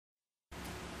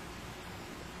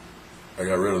I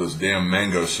got rid of those damn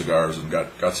mango cigars and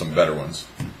got some better ones.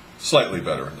 Slightly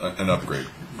better, an upgrade.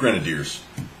 Grenadiers.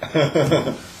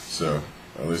 So,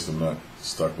 at least I'm not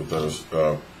stuck with those.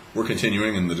 We're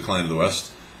continuing in The Decline of the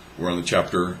West. We're on the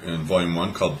chapter in Volume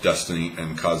 1 called Destiny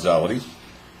and Causality.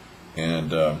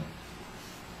 And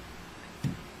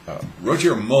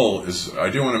Roger Mull is,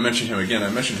 I do want to mention him again. I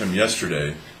mentioned him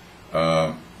yesterday.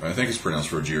 I think it's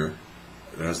pronounced Rogier.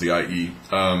 It has the IE.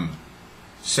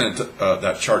 Sent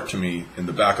that chart to me in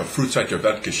the back of Fruitzeit der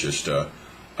Weltgeschichte,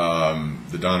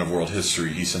 The Dawn of World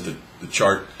History. He sent the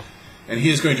chart. And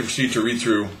he is going to proceed to read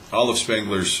through all of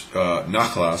Spengler's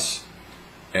Nachlass.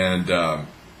 And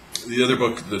the other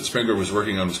book that Spengler was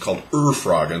working on was called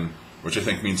Urfragen, which I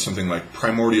think means something like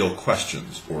primordial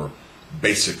questions or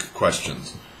basic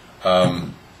questions.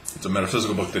 It's a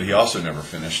metaphysical book that he also never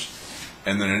finished.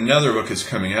 And then another book is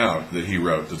coming out that he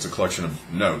wrote that's a collection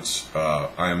of notes,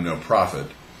 I Am No Prophet.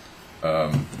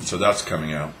 So that's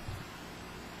coming out.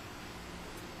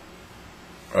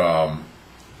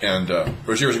 And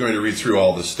Rogier is going to read through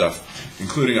all this stuff,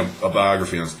 including a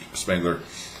biography on Spengler,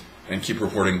 and keep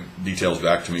reporting details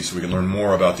back to me so we can learn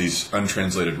more about these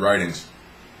untranslated writings.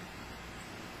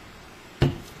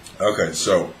 Okay,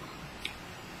 so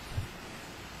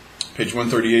page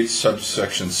 138,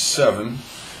 subsection 7,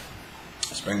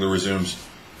 Spengler resumes,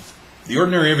 the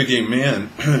ordinary everyday man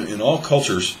in all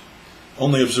cultures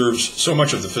only observes so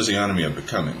much of the physiognomy of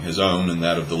becoming, his own and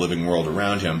that of the living world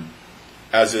around him,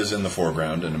 as is in the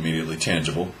foreground and immediately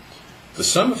tangible. The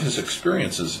sum of his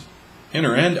experiences,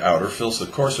 inner and outer, fills the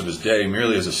course of his day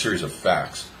merely as a series of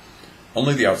facts.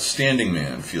 Only the outstanding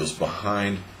man feels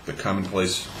behind the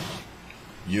commonplace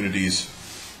unities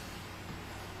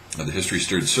of the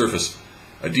history-stirred surface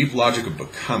a deep logic of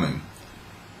becoming.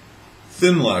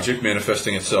 Thin logic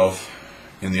manifesting itself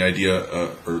in the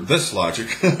idea, or this logic,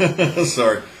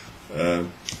 sorry, having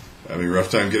a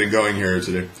rough time getting going here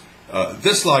today.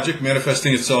 This logic,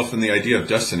 manifesting itself in the idea of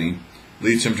destiny,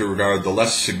 leads him to regard the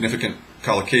less significant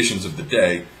collocations of the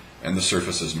day and the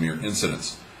surface as mere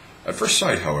incidents. At first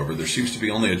sight, however, there seems to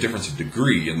be only a difference of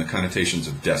degree in the connotations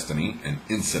of destiny and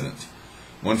incident.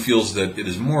 One feels that it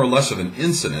is more or less of an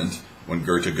incident when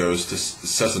Goethe goes to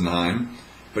Sesenheim,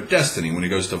 but destiny when he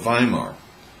goes to Weimar.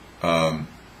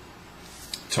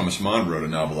 Thomas Mann wrote a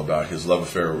novel about his love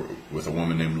affair with a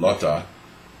woman named Lotta,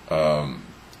 and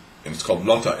it's called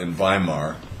Lotta in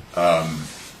Weimar.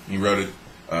 He wrote it.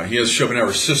 He has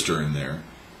Schopenhauer's sister in there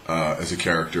as a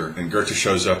character, and Goethe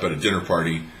shows up at a dinner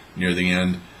party near the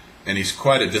end, and he's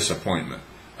quite a disappointment.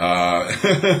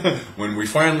 When we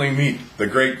finally meet the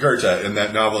great Goethe in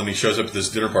that novel, and he shows up at this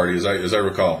dinner party, as I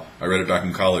recall, I read it back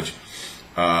in college.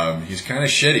 He's kind of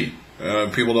shitty.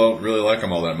 People don't really like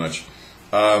him all that much.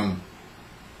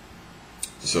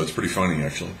 So it's pretty funny,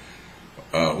 actually.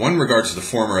 One regards the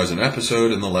former as an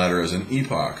episode and the latter as an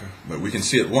epoch, but we can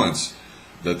see at once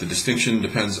that the distinction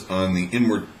depends on the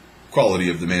inward quality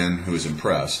of the man who is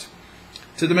impressed.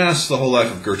 To the mass, the whole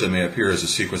life of Goethe may appear as a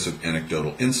sequence of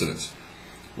anecdotal incidents,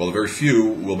 while a very few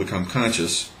will become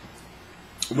conscious,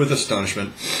 with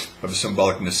astonishment, of a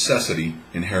symbolic necessity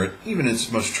inherent even in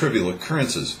its most trivial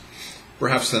occurrences.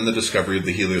 Perhaps then the discovery of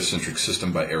the heliocentric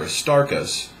system by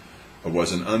Aristarchus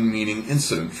was an unmeaning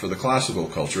incident for the classical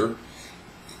culture,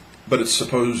 but its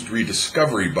supposed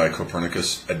rediscovery by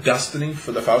Copernicus a destiny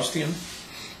for the Faustian?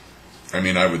 I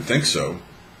mean, I would think so.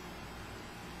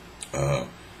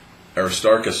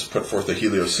 Aristarchus put forth a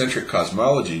heliocentric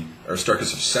cosmology,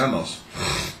 Aristarchus of Samos,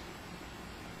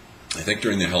 I think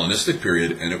during the Hellenistic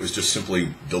period, and it was just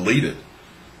simply deleted.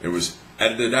 It was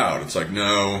edited out. It's like,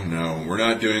 no, we're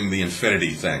not doing the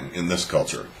infinity thing in this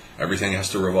culture. Everything has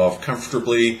to revolve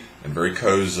comfortably and very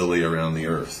cozily around the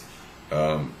earth.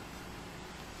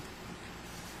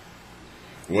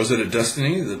 Was it a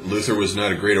destiny that Luther was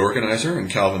not a great organizer and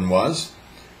Calvin was?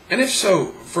 And if so,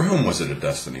 for whom was it a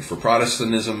destiny? For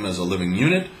Protestantism as a living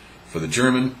unit, for the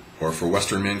German, or for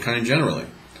Western mankind generally?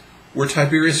 Were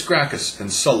Tiberius Gracchus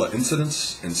and Sulla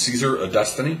incidents, and Caesar a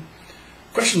destiny?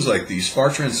 Questions like these far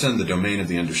transcend the domain of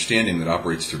the understanding that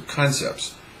operates through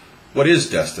concepts. What is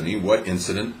destiny? What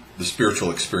incident? The spiritual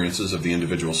experiences of the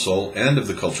individual soul and of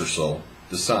the culture soul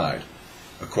decide.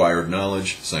 Acquired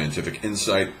knowledge, scientific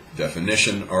insight,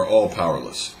 definition are all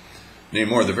powerless. Nay,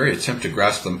 more, the very attempt to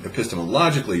grasp them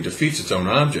epistemologically defeats its own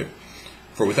object.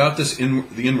 For without this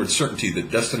the inward certainty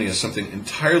that destiny is something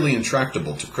entirely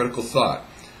intractable to critical thought,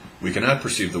 we cannot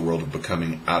perceive the world of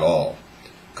becoming at all.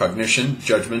 Cognition,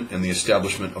 judgment, and the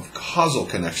establishment of causal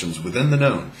connections within the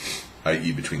known,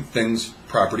 i.e. between things,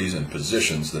 properties, and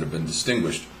positions that have been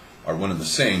distinguished, are one and the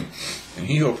same, and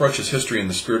he who approaches history in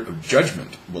the spirit of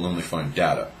judgment will only find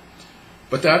data.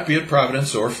 But that, be it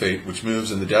providence or fate, which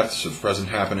moves in the depths of present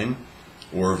happening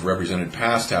or of represented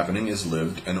past happening, is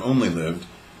lived, and only lived,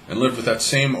 and lived with that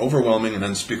same overwhelming and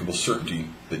unspeakable certainty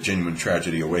that genuine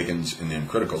tragedy awakens in the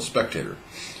uncritical spectator.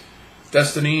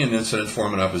 Destiny and incident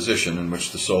form an opposition in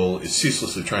which the soul is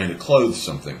ceaselessly trying to clothe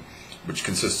something, which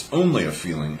consists only of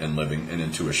feeling and living and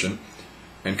intuition,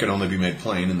 and can only be made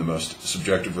plain in the most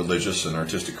subjective religious and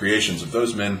artistic creations of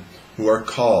those men who are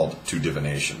called to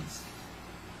divination.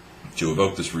 To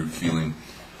evoke this root feeling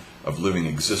of living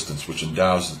existence which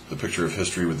endows the picture of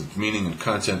history with its meaning and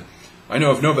content, I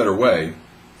know of no better way,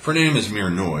 for name is mere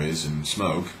noise and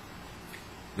smoke,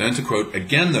 than to quote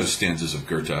again those stanzas of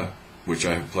Goethe, which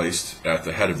I have placed at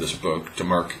the head of this book to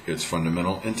mark its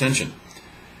fundamental intention.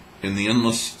 In the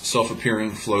endless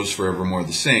self-appearing flows forevermore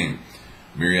the same.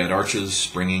 Myriad arches,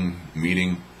 springing,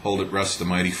 meeting, hold at rest the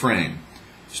mighty frame.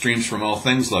 Streams from all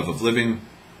things love of living,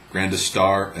 grandest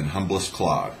star and humblest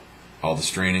clod. All the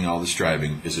straining, all the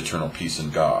striving is eternal peace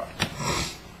in God.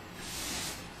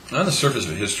 On the surface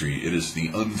of history, it is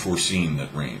the unforeseen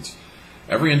that reigns.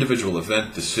 Every individual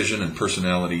event, decision, and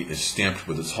personality is stamped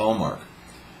with its hallmark.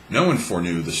 No one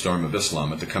foreknew the storm of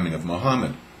Islam at the coming of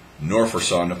Mohammed, nor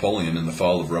foresaw Napoleon in the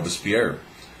fall of Robespierre.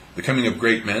 The coming of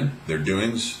great men, their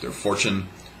doings, their fortune,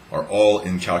 are all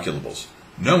incalculables.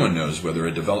 No one knows whether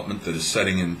a development that is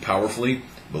setting in powerfully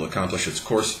will accomplish its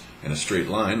course in a straight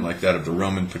line like that of the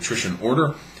Roman patrician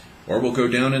order, or will go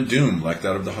down in doom like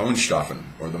that of the Hohenstaufen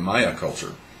or the Maya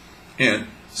culture. And,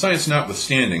 science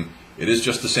notwithstanding, it is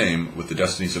just the same with the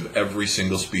destinies of every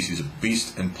single species of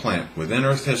beast and plant within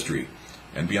Earth history,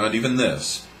 and beyond even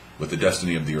this, with the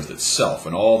destiny of the Earth itself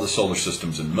and all the solar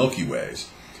systems and Milky Ways.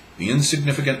 The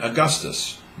insignificant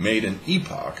Augustus made an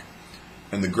epoch,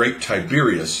 and the great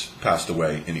Tiberius passed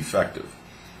away ineffective.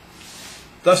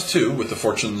 Thus, too, with the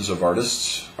fortunes of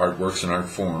artists, artworks and art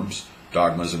forms,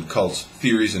 dogmas and cults,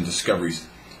 theories and discoveries,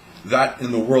 that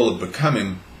in the world of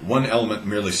becoming, one element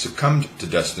merely succumbed to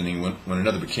destiny when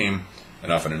another became,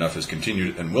 and often enough has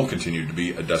continued and will continue to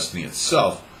be, a destiny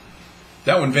itself.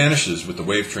 That one vanishes with the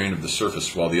wave train of the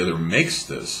surface, while the other makes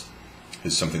this,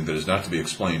 is something that is not to be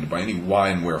explained by any why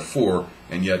and wherefore,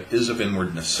 and yet is of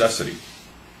inward necessity.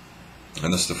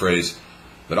 And thus the phrase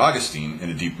that Augustine, in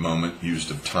a deep moment,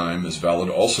 used of time is valid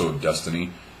also of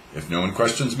destiny. If no one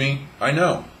questions me, I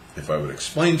know. If I would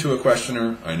explain to a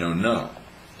questioner, I know not.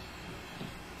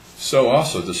 So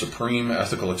also the supreme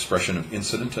ethical expression of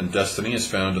incident and destiny is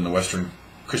found in the Western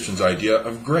Christian's idea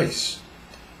of grace.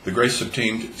 The grace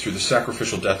obtained through the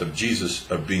sacrificial death of Jesus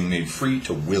of being made free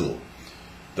to will.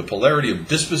 The polarity of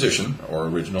disposition, or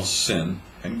original sin,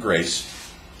 and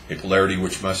grace, a polarity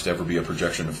which must ever be a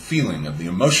projection of feeling, of the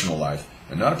emotional life,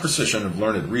 and not a precision of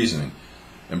learned reasoning,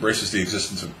 embraces the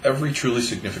existence of every truly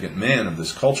significant man of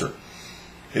this culture.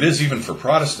 It is, even for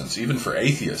Protestants, even for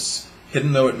atheists,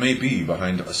 hidden though it may be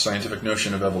behind a scientific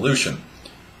notion of evolution,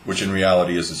 which in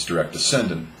reality is its direct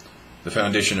descendant, the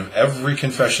foundation of every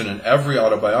confession and every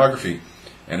autobiography,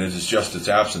 and it is just its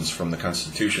absence from the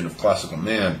constitution of classical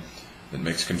man that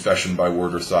makes confession by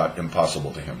word or thought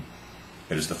impossible to him.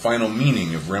 It is the final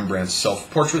meaning of Rembrandt's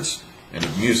self-portraits and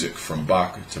of music from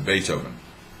Bach to Beethoven.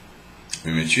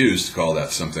 We may choose to call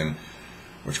that something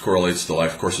which correlates the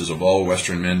life courses of all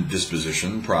Western men,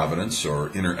 disposition, providence,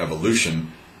 or inner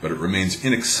evolution, but it remains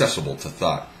inaccessible to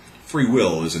thought. Free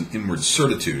will is an inward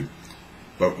certitude,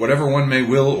 but whatever one may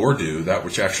will or do, that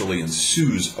which actually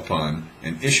ensues upon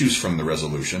and issues from the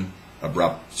resolution,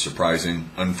 abrupt, surprising,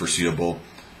 unforeseeable,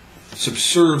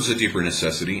 subserves a deeper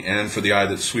necessity, and for the eye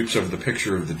that sweeps over the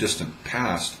picture of the distant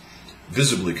past,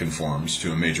 visibly conforms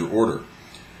to a major order.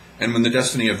 And when the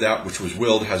destiny of that which was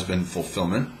willed has been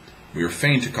fulfillment, we are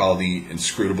fain to call the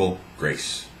inscrutable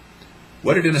grace.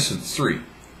 What did Innocent III,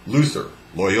 Luther,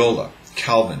 Loyola,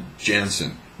 Calvin,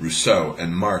 Jansen, Rousseau,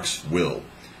 and Marx will?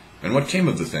 And what came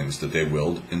of the things that they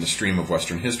willed in the stream of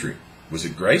Western history? Was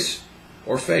it grace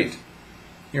or fate?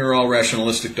 Here all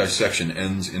rationalistic dissection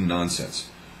ends in nonsense.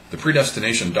 The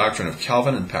predestination doctrine of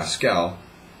Calvin and Pascal,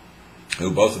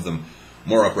 who both of them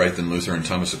more upright than Luther and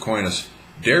Thomas Aquinas,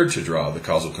 dared to draw the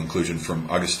causal conclusion from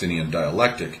Augustinian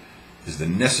dialectic, is the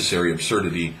necessary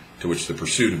absurdity to which the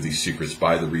pursuit of these secrets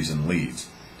by the reason leads.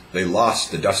 They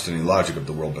lost the destiny logic of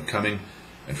the world becoming,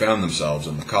 and found themselves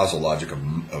in the causal logic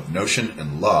of notion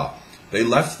and law. They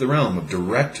left the realm of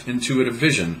direct intuitive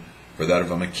vision for that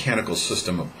of a mechanical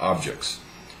system of objects.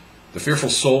 The fearful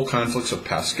soul conflicts of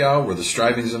Pascal were the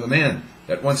strivings of a man,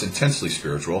 at once intensely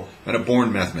spiritual and a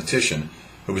born mathematician,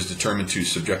 who was determined to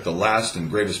subject the last and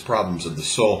gravest problems of the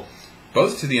soul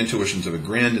both to the intuitions of a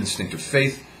grand instinctive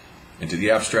faith and to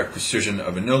the abstract precision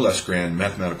of a no less grand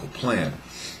mathematical plan.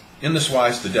 In this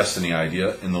wise, the destiny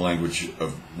idea, in the language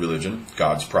of religion,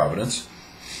 God's providence,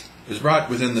 is brought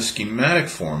within the schematic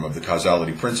form of the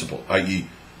causality principle, i.e.,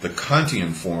 the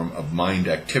Kantian form of mind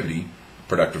activity,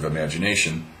 productive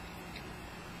imagination,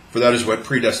 for that is what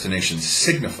predestination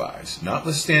signifies,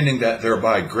 notwithstanding that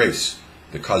thereby grace,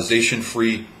 the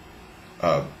causation-free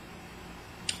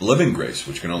living grace,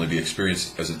 which can only be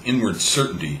experienced as an inward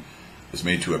certainty, is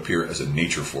made to appear as a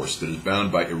nature force that is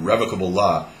bound by irrevocable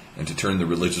law and to turn the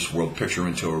religious world picture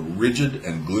into a rigid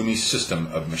and gloomy system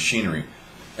of machinery.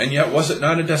 And yet was it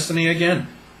not a destiny again,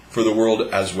 for the world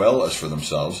as well as for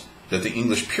themselves, that the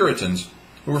English Puritans,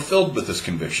 who were filled with this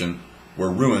conviction, were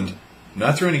ruined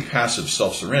not through any passive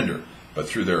self-surrender, but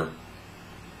through their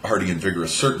hearty and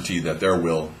vigorous certainty that their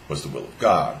will was the will of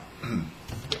God.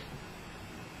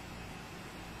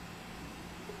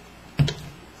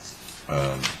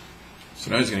 So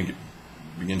now he's going to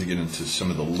begin to get into some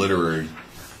of the literary,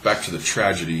 back to the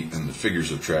tragedy and the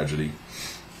figures of tragedy.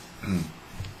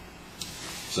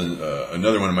 So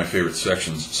another one of my favorite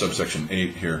sections, subsection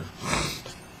 8 here.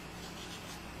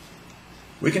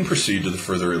 We can proceed to the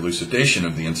further elucidation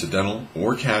of the incidental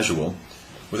or casual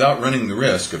without running the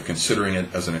risk of considering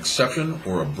it as an exception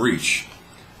or a breach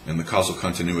in the causal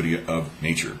continuity of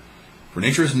nature. For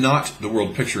nature is not the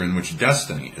world picture in which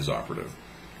destiny is operative.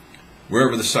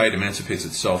 Wherever the sight emancipates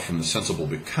itself from the sensible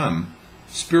become,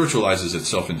 spiritualizes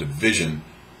itself into vision,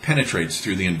 penetrates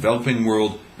through the enveloping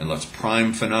world, and lets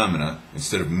prime phenomena,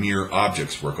 instead of mere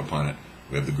objects, work upon it.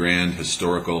 We have the grand,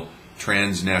 historical,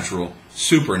 transnatural,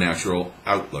 supernatural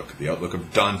outlook, the outlook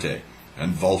of Dante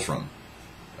and Wolfram.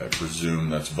 I presume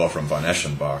that's Wolfram von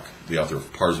Eschenbach, the author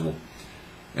of Parzival.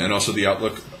 And also the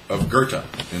outlook of Goethe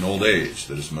in old age,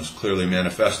 that is most clearly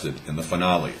manifested in the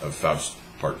finale of Faust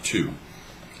Part 2.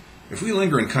 If we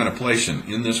linger in contemplation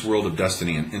in this world of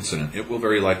destiny and incident, it will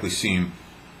very likely seem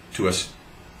to us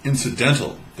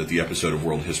incidental that the episode of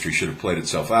world history should have played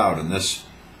itself out in this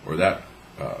or that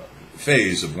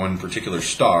phase of one particular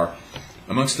star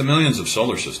amongst the millions of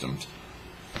solar systems.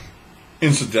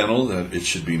 Incidental that it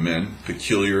should be men,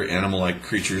 peculiar animal-like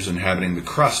creatures inhabiting the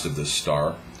crust of this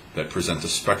star, that present the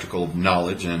spectacle of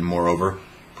knowledge and, moreover,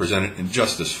 present it in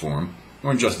just this form,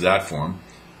 or in just that form,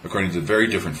 according to very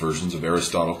different versions of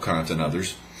Aristotle, Kant, and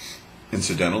others.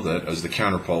 Incidental that, as the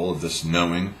counterpole of this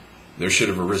knowing, there should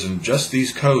have arisen just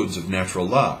these codes of natural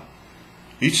law,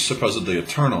 each supposedly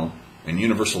eternal and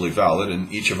universally valid,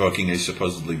 and each evoking a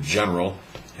supposedly general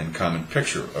and common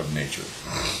picture of nature.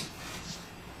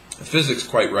 Physics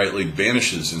quite rightly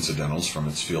banishes incidentals from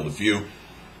its field of view,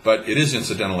 but it is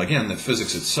incidental again that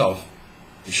physics itself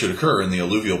should occur in the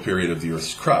alluvial period of the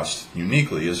Earth's crust,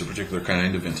 uniquely as a particular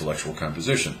kind of intellectual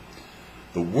composition.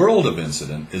 The world of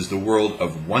incident is the world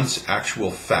of once actual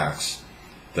facts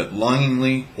that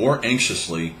longingly or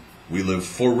anxiously we live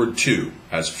forward to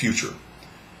as future,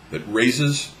 that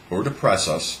raises or depresses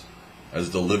us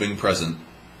as the living present,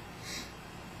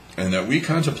 and that we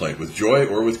contemplate with joy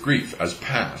or with grief as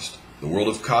past. The world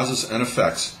of causes and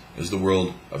effects is the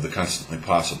world of the constantly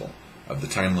possible, of the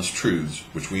timeless truths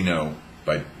which we know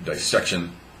by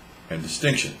dissection and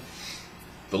distinction.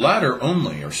 The latter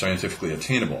only are scientifically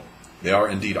attainable. They are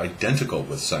indeed identical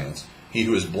with science. He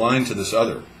who is blind to this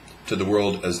other, to the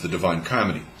world as the divine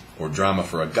comedy, or drama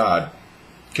for a god,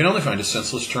 can only find a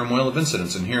senseless turmoil of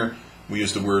incidents, and here we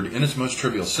use the word in its most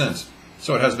trivial sense.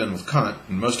 So it has been with Kant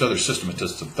and most other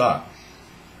systematists of thought.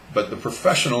 But the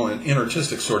professional and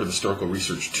inartistic sort of historical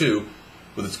research, too,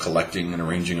 with its collecting and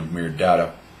arranging of mere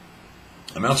data,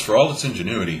 amounts for all its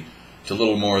ingenuity to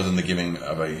little more than the giving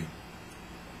of a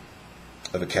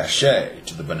cachet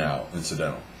to the banal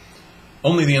incidental.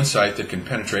 Only the insight that can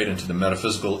penetrate into the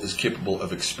metaphysical is capable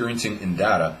of experiencing in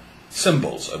data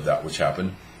symbols of that which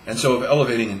happened, and so of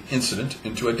elevating an incident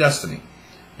into a destiny.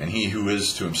 And he who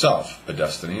is to himself a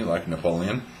destiny, like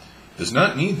Napoleon, does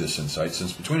not need this insight,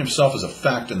 since between himself as a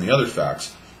fact and the other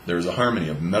facts there is a harmony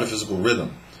of metaphysical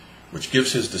rhythm, which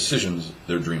gives his decisions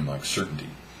their dreamlike certainty.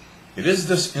 It is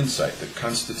this insight that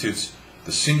constitutes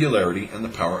the singularity and the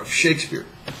power of Shakespeare.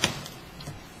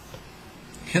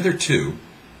 Hitherto,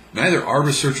 neither our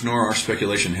research nor our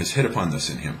speculation has hit upon this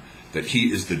in him, that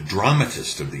he is the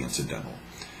dramatist of the incidental.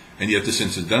 And yet this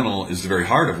incidental is the very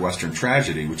heart of Western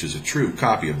tragedy, which is a true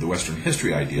copy of the Western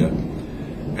history idea,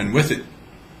 and with it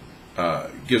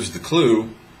gives the clue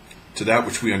to that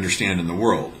which we understand in the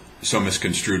world, so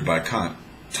misconstrued by time.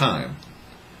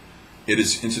 It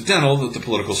is incidental that the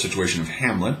political situation of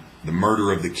Hamlet, the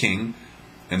murder of the king,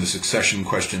 and the succession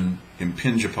question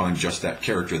impinge upon just that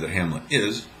character that Hamlet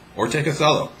is, or take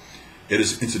Othello. It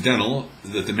is incidental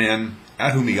that the man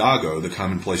at whom Iago, the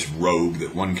commonplace rogue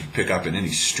that one could pick up in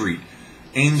any street,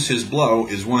 aims his blow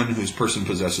is one whose person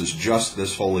possesses just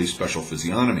this wholly special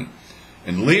physiognomy.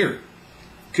 And Lear,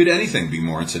 could anything be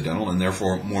more incidental and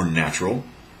therefore more natural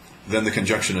than the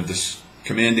conjunction of this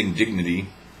commanding dignity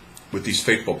with these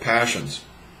fateful passions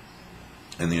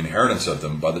and the inheritance of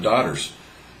them by the daughters?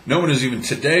 No one has even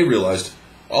today realized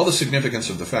all the significance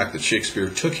of the fact that Shakespeare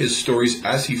took his stories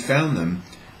as he found them,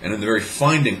 and in the very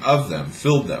finding of them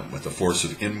filled them with the force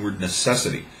of inward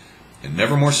necessity, and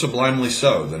never more sublimely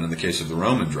so than in the case of the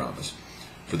Roman dramas.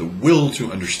 For the will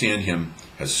to understand him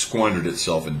has squandered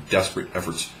itself in desperate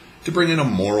efforts to bring in a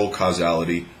moral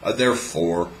causality, a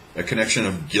therefore, a connection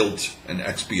of guilt and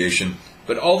expiation,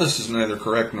 but all this is neither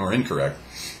correct nor incorrect.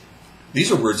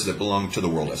 These are words that belong to the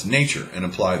world as nature and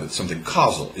imply that something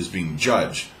causal is being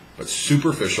judged, but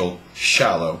superficial,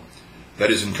 shallow, that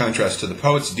is in contrast to the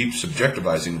poet's deep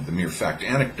subjectivizing of the mere fact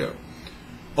anecdote.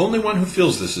 Only one who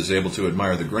feels this is able to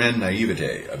admire the grand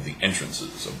naivete of the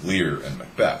entrances of Lear and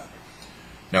Macbeth.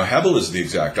 Now Hebel is the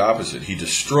exact opposite. He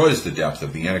destroys the depth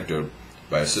of the anecdote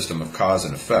by a system of cause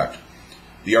and effect.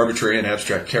 The arbitrary and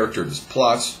abstract character of his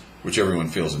plots, which everyone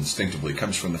feels instinctively,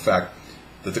 comes from the fact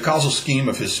that the causal scheme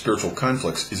of his spiritual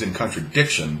conflicts is in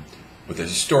contradiction with the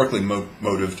historically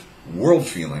motived world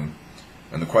feeling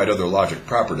and the quite other logic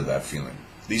proper to that feeling.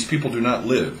 These people do not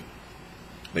live.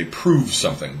 They prove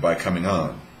something by coming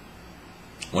on.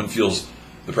 One feels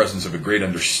the presence of a great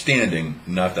understanding,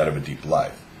 not that of a deep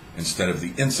life. Instead of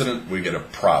the incident, we get a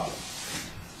problem.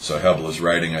 So Hebel is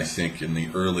writing, I think, in the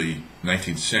early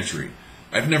 19th century.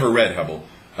 I've never read Hebel.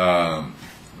 I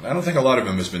don't think a lot of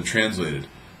him has been translated,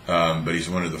 but he's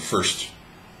one of the first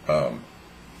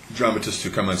dramatists who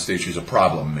come on stage who's a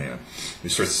problem man. He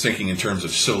starts thinking in terms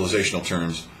of civilizational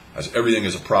terms, as everything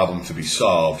is a problem to be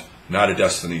solved, not a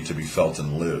destiny to be felt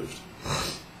and lived.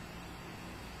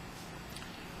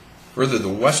 Further, the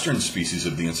Western species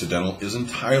of the incidental is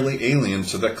entirely alien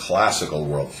to the classical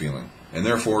world feeling, and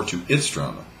therefore to its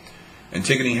drama.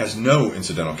 Antigone has no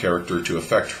incidental character to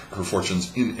affect her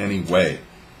fortunes in any way.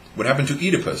 What happened to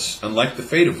Oedipus, unlike the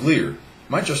fate of Lear,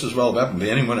 might just as well have happened to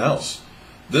anyone else.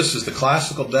 This is the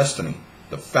classical destiny,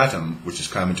 the fatum which is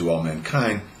common to all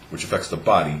mankind, which affects the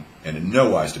body, and in no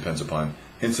wise depends upon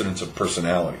incidents of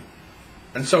personality.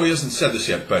 And so he hasn't said this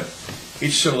yet, but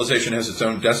each civilization has its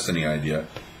own destiny idea,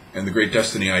 and the great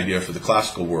destiny idea for the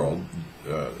classical world,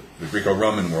 the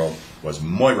Greco-Roman world, was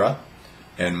Moira,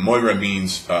 and Moira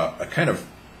means a kind of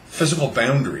physical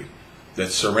boundary that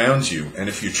surrounds you, and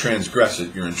if you transgress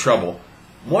it, you're in trouble.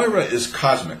 Moira is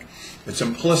cosmic. It's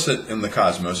implicit in the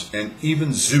cosmos, and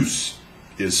even Zeus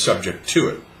is subject to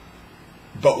it.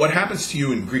 But what happens to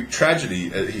you in Greek tragedy,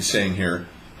 he's saying here,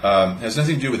 has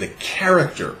nothing to do with the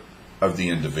character of the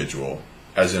individual,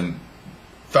 as in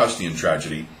Faustian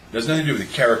tragedy. It has nothing to do with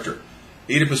the character.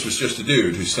 Oedipus was just a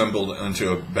dude who stumbled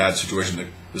into a bad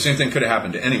situation. The same thing could have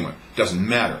happened to anyone. It doesn't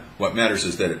matter. What matters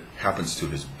is that it happens to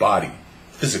his body,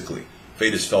 physically.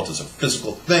 Fate is felt as a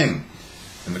physical thing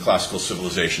in the classical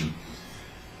civilization.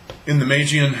 In the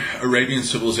Magian Arabian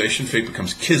civilization, fate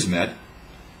becomes kismet.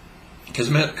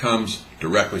 Kismet comes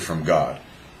directly from God.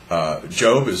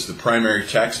 Job is the primary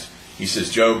text. He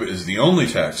says Job is the only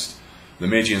text the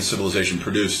Magian civilization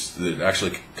produced that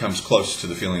actually comes close to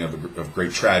the feeling of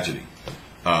great tragedy.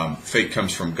 Fate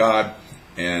comes from God,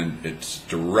 and it's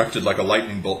directed like a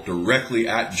lightning bolt directly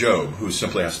at Job, who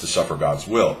simply has to suffer God's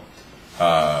will.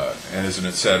 And isn't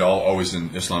it said always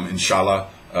in Islam, inshallah,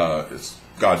 it's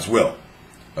God's will.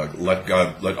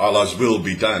 Let Allah's will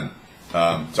be done.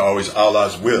 It's always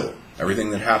Allah's will.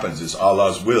 Everything that happens is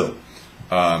Allah's will.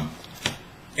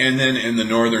 And then in the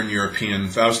Northern European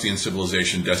Faustian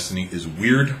civilization, destiny is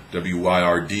Weird,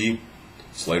 W-Y-R-D.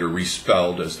 It's later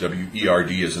respelled as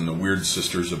W-E-R-D, as in the Weird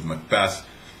Sisters of Macbeth.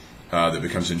 That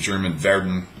becomes in German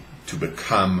Werden, to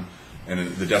become. And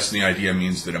the destiny idea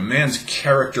means that a man's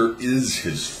character is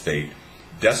his fate.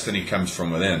 Destiny comes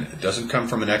from within. It doesn't come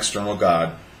from an external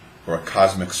God or a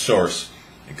cosmic source.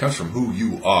 It comes from who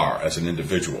you are as an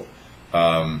individual.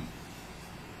 And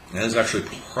is actually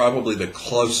probably the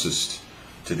closest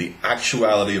to the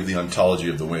actuality of the ontology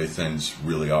of the way things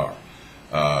really are.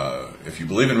 If you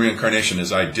believe in reincarnation,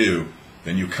 as I do,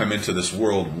 then you come into this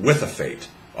world with a fate,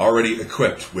 already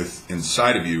equipped with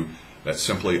inside of you, that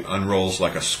simply unrolls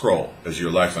like a scroll as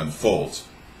your life unfolds.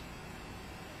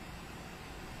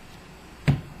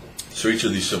 So each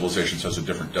of these civilizations has a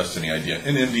different destiny idea.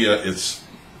 In India, it's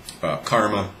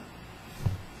karma,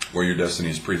 where your destiny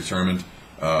is predetermined.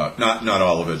 Not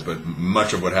all of it, but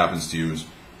much of what happens to you is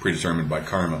predetermined by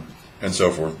karma, and so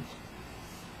forth.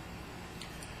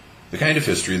 The kind of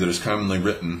history that is commonly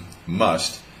written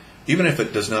must, even if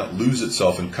it does not lose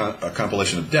itself in a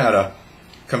compilation of data,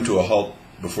 come to a halt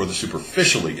before the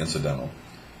superficially incidental.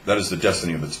 That is the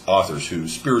destiny of its authors, who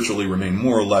spiritually remain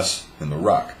more or less in the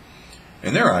rock.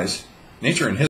 In their eyes, nature and history